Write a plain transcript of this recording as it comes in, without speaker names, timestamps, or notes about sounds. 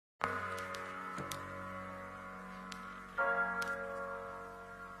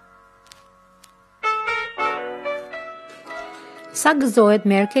Sa gëzohet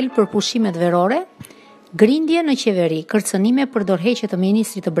Merkel për pushimet verore? Grindje në qeveri, kërcënime për dorëheqje të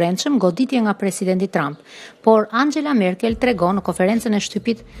ministrit të brendshëm, goditje nga presidenti Trump. Por Angela Merkel tregon në konferencën e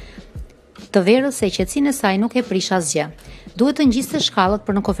shtypit të verës se qetësinë e saj nuk e prish asgjë. Duhet të ngjiste shkallët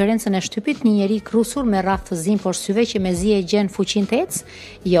për në konferencën e shtypit një njeri krusur me rrath të zi poshtë syve që mezi e gjen fuqinë të ecë?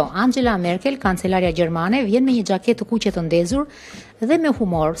 Jo, Angela Merkel, kancelarja gjermane, vjen me një xhaketë të kuqe të ndezur dhe me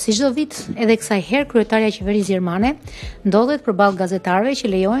humor. Si çdo vit, edhe kësaj herë kryetarja e qeverisë gjermane ndodhet përballë gazetarëve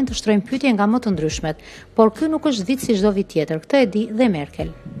që lejohen të shtrojnë pyetje nga më të ndryshmet, por ky nuk është vit si çdo vit tjetër. Këtë e di dhe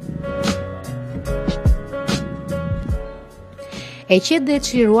Merkel. E qetë dhe e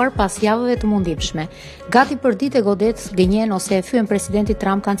çliruar pas javëve të mundimshme. Gati për ditë e godet gënjen ose e fyen presidenti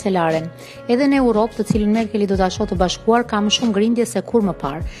Trump kancelaren. Edhe në Europë, të cilën Merkeli do ta shohë të bashkuar, ka më shumë grindje se kur më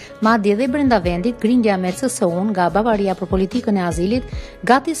parë. Madje edhe brenda vendit, grindja me CSU-n nga Bavaria për politikën e azilit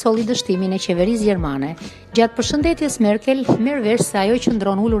gati solli dështimin e qeverisë gjermane. Gjatë përshëndetjes Merkel merr vesh se ajo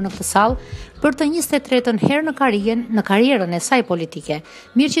qëndron ulur në këtë sallë për të 23-ën herë në karrierën e saj politike.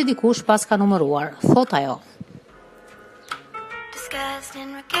 Mirë që dikush pas ka numëruar, thot ajo. Disguised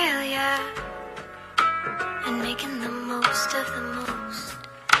in regalia and making the most of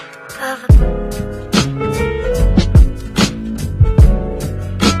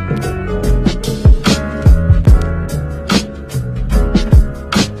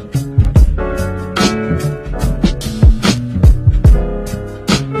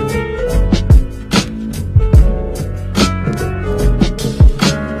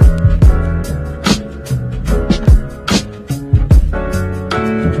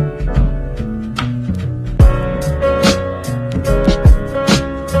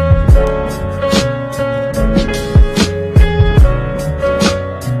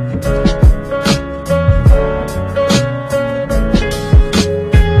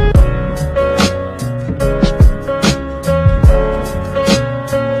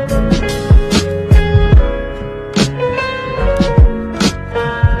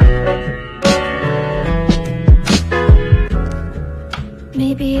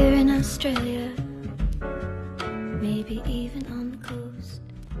Maybe you're in Australia, maybe even on the coast,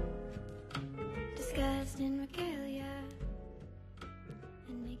 disguised in regalia.